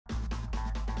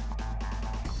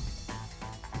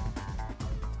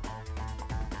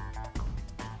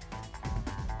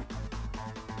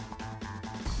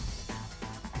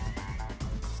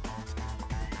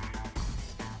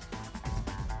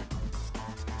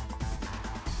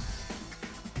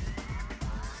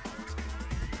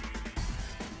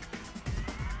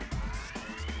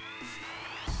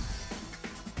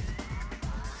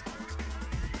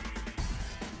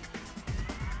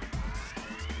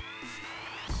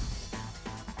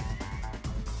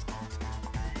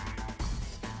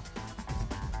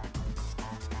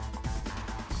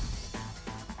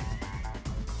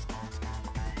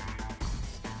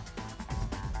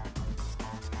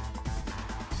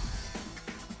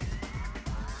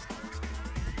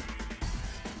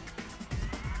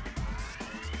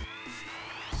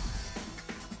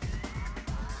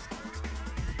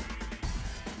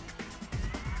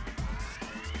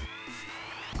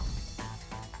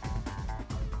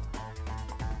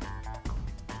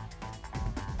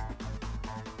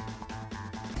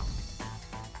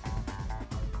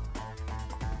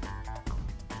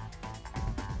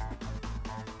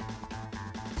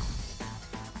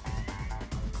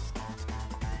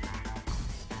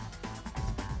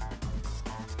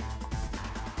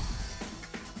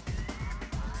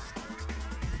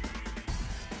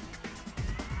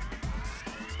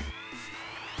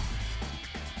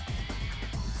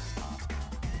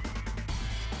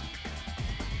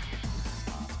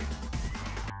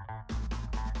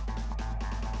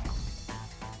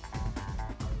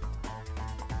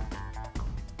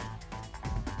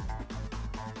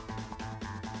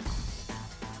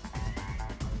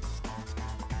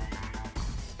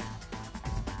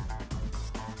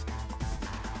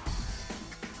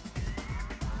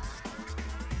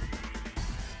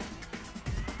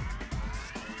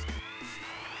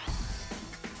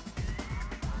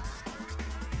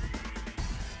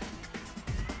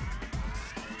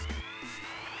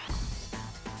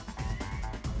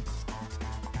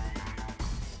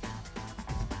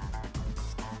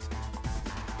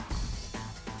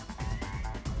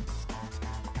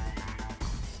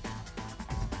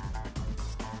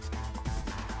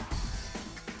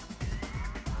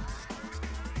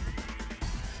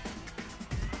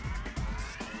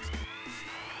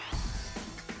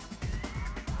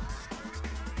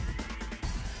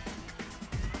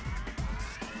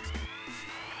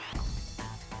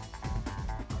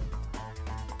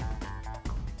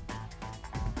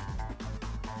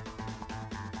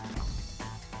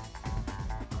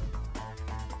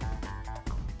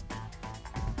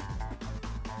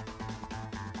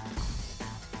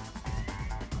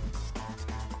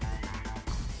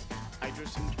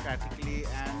idiosyncratically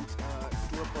and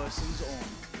to a person's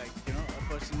own. Like,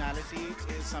 a personality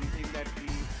is something that we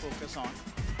focus on,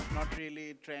 not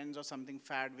really trends or something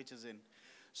fad which is in.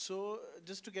 So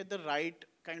just to get the right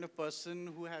kind of person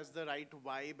who has the right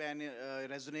vibe and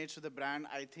resonates with the brand,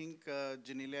 I think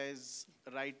Genelia is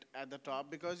right at the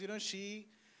top because,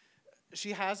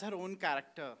 she has her own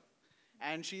character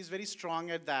and she's very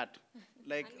strong at that.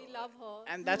 Like, And we love her.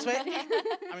 and that's why,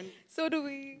 I mean, So do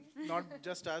we. not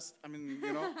just us. I mean,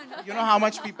 you know how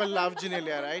much people love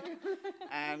Genelia, right?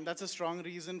 And that's a strong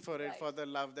reason for it, for the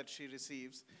love that she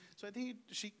receives. So I think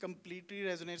she completely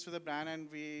resonates with the brand, and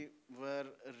we were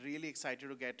really excited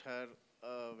to get her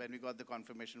when we got the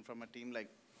confirmation from our team. Like,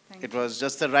 it was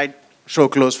just the right show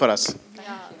close for us.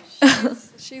 Yeah.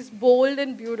 She's bold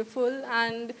and beautiful,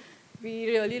 and we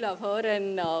really love her,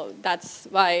 and that's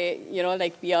why,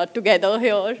 like, we are together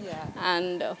here.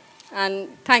 Yeah. And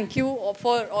thank you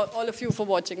for all of you for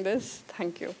watching this.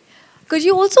 Thank you. Could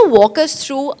you also walk us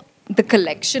through the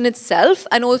collection itself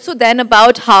and also then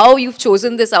about how you've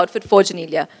chosen this outfit for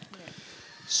Genelia?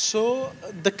 So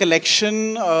the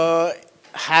collection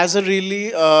has a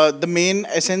really, the main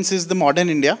essence is the modern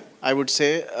India, I would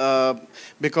say,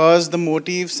 because the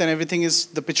motifs and everything is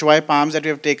the Pichwai palms that we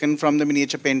have taken from the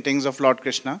miniature paintings of Lord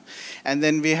Krishna. And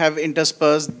then we have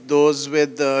interspersed those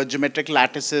with geometric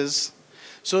lattices.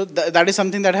 So that is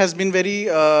something that has been very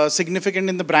significant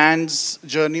in the brand's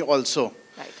journey also.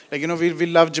 Right. Like, we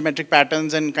love geometric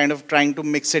patterns and kind of trying to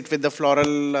mix it with the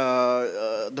floral,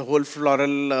 the whole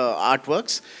floral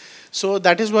artworks. So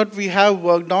that is what we have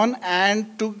worked on,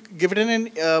 and to give it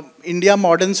an India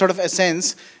modern sort of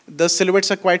essence, the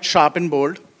silhouettes are quite sharp and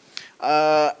bold.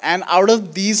 And out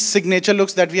of these signature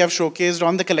looks that we have showcased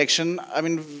on the collection, I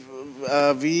mean,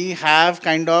 we have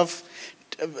kind of,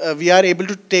 we are able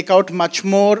to take out much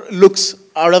more looks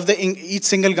out of each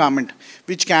single garment,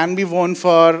 which can be worn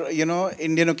for,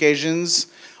 Indian occasions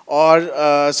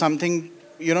or something,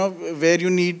 where you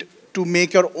need to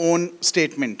make your own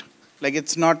statement. Like,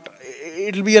 it's not,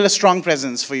 it'll be a strong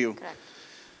presence for you. Correct.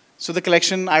 So the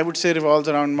collection, I would say, revolves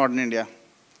around modern India.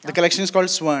 The collection is called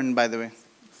Swan, by the way.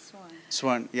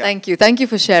 Swan, yeah. Thank you. Thank you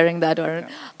for sharing that, Varun.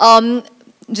 Yeah.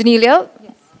 Janelia,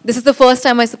 yes. This is the first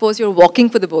time, I suppose, you're walking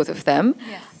for the both of them.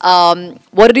 Yes.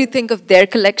 What did you think of their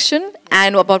collection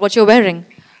and about what you're wearing?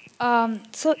 I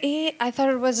thought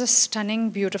it was a stunning,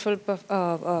 beautiful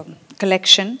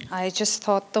collection. I just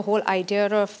thought the whole idea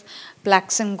of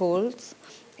blacks and golds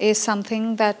is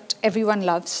something that everyone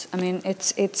loves. I mean,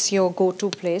 it's your go-to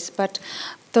place. But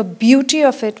the beauty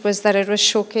of it was that it was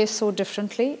showcased so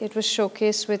differently. It was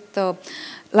showcased with the,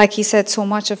 like he said, so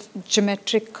much of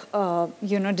geometric,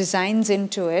 designs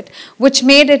into it, which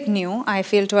made it new, I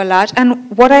feel, to a large.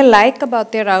 And what I like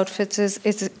about their outfits is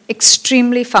it's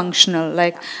extremely functional.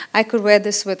 Like, I could wear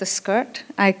this with a skirt.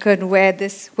 I could wear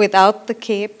this without the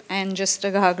cape and just a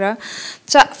ghagra.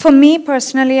 So for me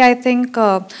personally, I think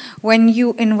when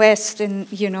you invest in,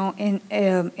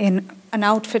 in an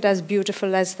outfit as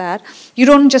beautiful as that, you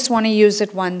don't just want to use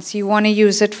it once. You want to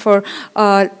use it for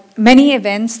many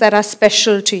events that are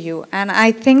special to you. And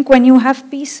I think when you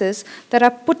have pieces that are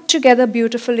put together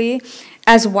beautifully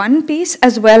as one piece,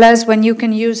 as well as when you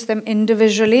can use them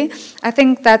individually, I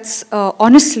think that's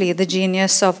honestly the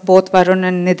genius of both Varun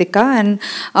and Nidhika. And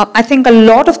I think a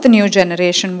lot of the new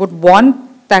generation would want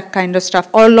that kind of stuff,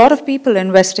 or a lot of people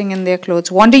investing in their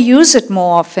clothes want to use it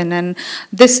more often, and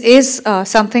this is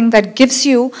something that gives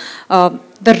you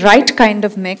the right kind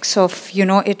of mix of,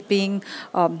 it being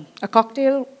a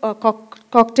cocktail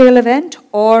event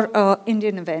or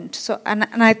Indian event. So, and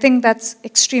I think that's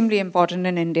extremely important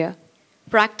in India.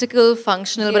 Practical,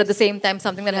 functional, Yes. but at the same time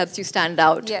something that helps you stand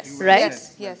out. Yes. Right?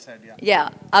 Yes. Yes. Yeah,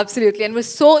 absolutely. And we're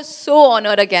so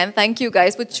honored again. Thank you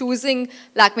guys for choosing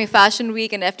Lakme Fashion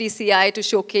Week and FDCI to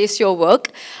showcase your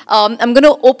work. I'm going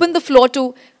to open the floor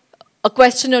to a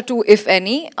question or two, if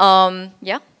any.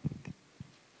 Yeah.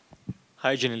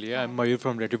 Hi, Genelia. I'm Mayur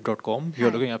from Reddit.com.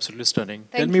 You're looking absolutely stunning.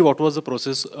 Thank Tell me, what was the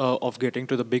process of getting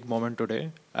to the big moment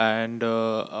today? And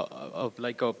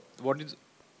what is...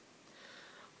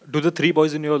 Do the three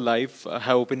boys in your life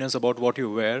have opinions about what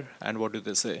you wear, and what do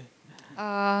they say?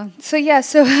 I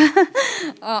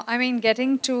mean,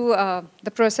 getting to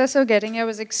the process of getting here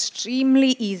was extremely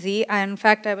easy. In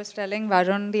fact, I was telling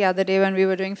Varun the other day when we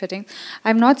were doing fitting,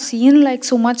 I've not seen like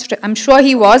so much stress. I'm sure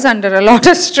he was under a lot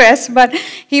of stress, but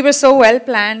he was so well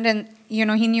planned, and you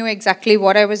know, he knew exactly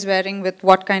what I was wearing with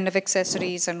what kind of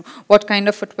accessories and what kind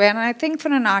of footwear. And I think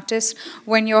for an artist,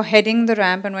 when you're heading the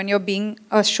ramp and when you're being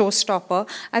a showstopper,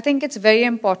 I think it's very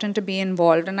important to be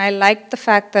involved. And I like the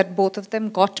fact that both of them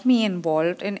got me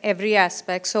involved in every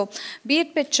aspect. So be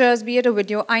it pictures, be it a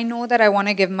video, I know that I want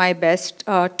to give my best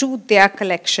to their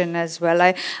collection as well.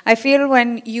 I feel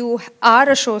when you are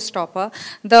a showstopper,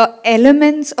 the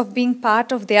elements of being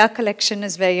part of their collection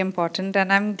is very important.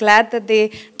 And I'm glad that they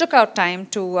took out time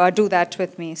to do that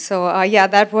with me. So yeah,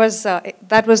 that was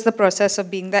the process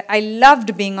of being there. I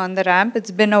loved being on the ramp.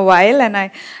 It's been a while and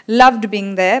I loved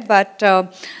being there. But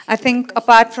I think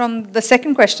apart from the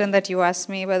second question that you asked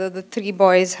me, whether the three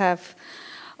boys have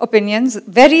opinions,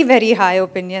 very, very high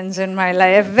opinions in my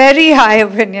life, very high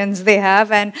opinions they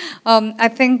have. And I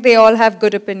think they all have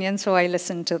good opinions, so I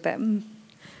listen to them.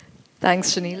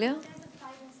 Thanks, Genelia.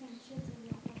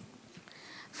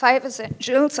 5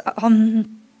 essentials.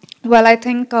 Well, I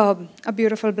think a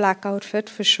beautiful black outfit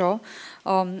for sure.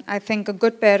 I think a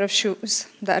good pair of shoes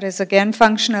that is again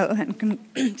functional and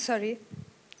can, sorry,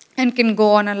 and can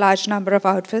go on a large number of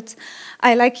outfits.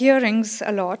 I like earrings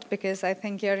a lot because I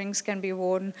think earrings can be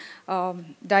worn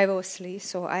diversely.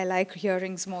 So I like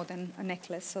earrings more than a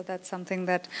necklace. So that's something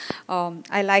that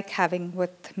I like having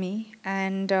with me.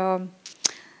 And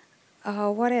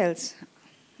what else?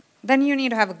 Then you need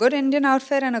to have a good Indian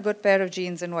outfit and a good pair of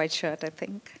jeans and white shirt, I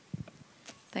think.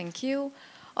 Thank you.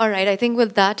 All right, I think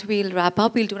with that we'll wrap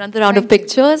up. We'll do another round of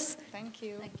pictures. Thank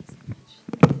you.